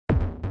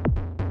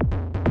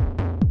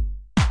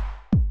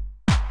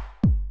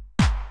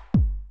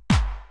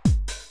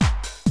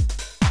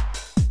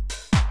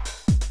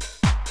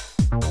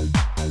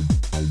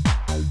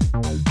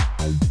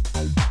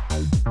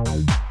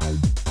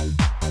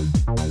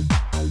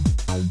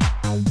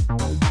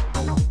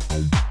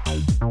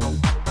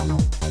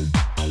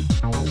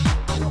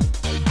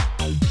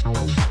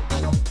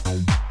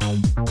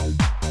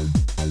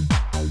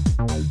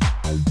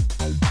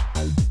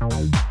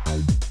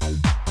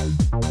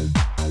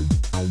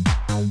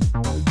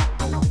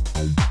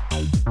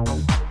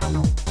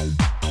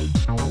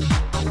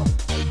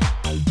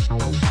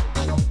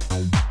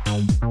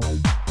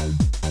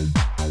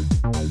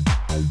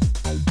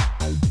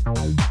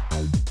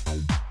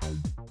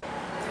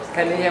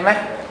ค่นี้ใช่ไหม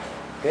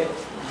Good.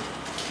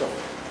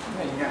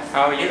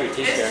 How are you,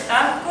 teacher?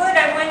 I'm good.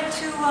 I went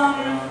to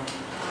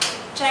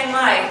Chiang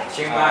Mai.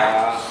 Chiang Mai.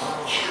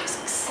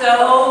 So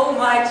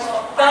much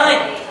fun.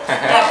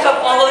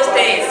 Yeah, all those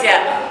days.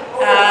 Yeah.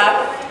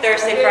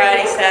 Thursday,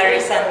 Friday,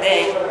 Saturday,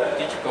 Sunday.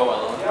 Did you go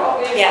alone?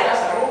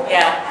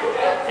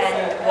 Yeah. And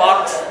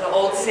walked the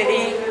old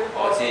city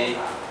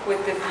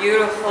with the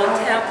beautiful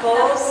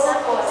temples.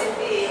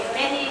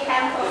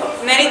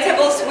 Many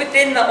temples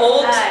within the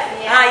old.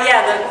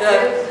 The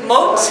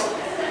moat.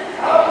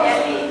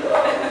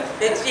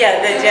 The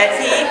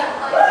jetty.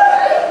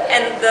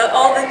 And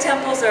all the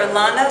temples are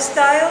Lana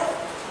style.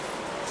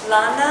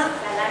 Lana?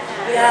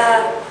 Yeah.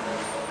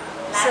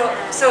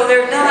 So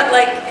they're not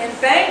like in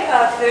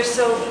Bangkok, they're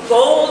so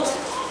gold,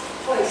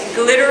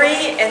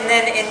 glittery, and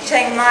then in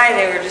Chiang Mai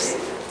they were just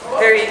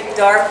very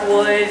dark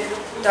wood,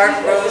 dark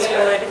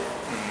rosewood.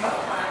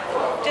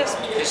 Just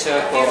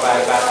go by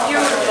bus.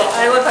 beautiful.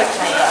 I look like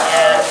plane,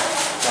 yeah.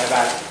 By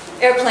bus.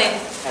 Airplane.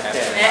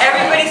 And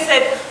everybody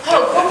said,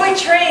 "Oh, go by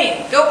train.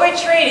 Go by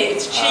train.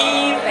 It's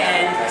cheap."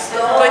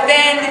 But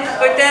then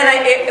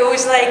it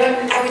was like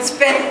I would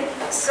spend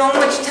so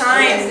much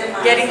time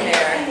getting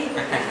there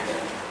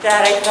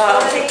that I thought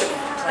I'll take the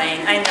plane.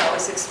 I know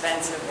it's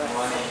expensive, but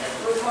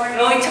it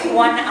only took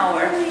 1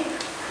 hour.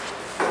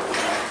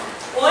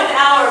 1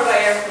 hour by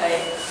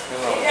airplane.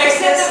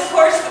 Except of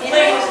course the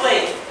plane was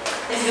late.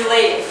 It's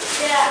delayed.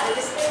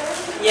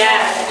 Yeah.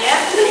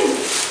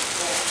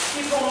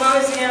 People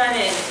mosey on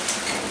in.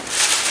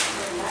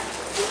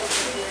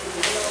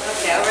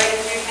 Okay, I'll write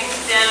a few things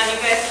down. You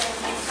guys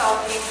keep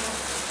talking.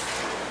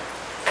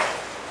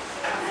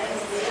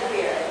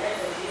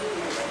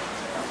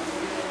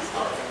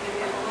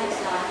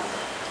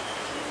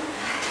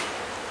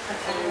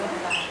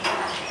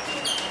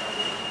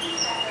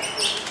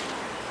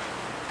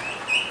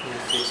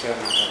 Teacher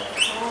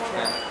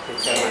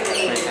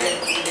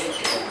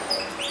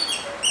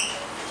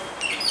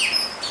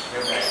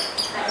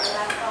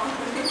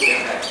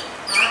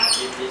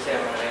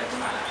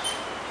มา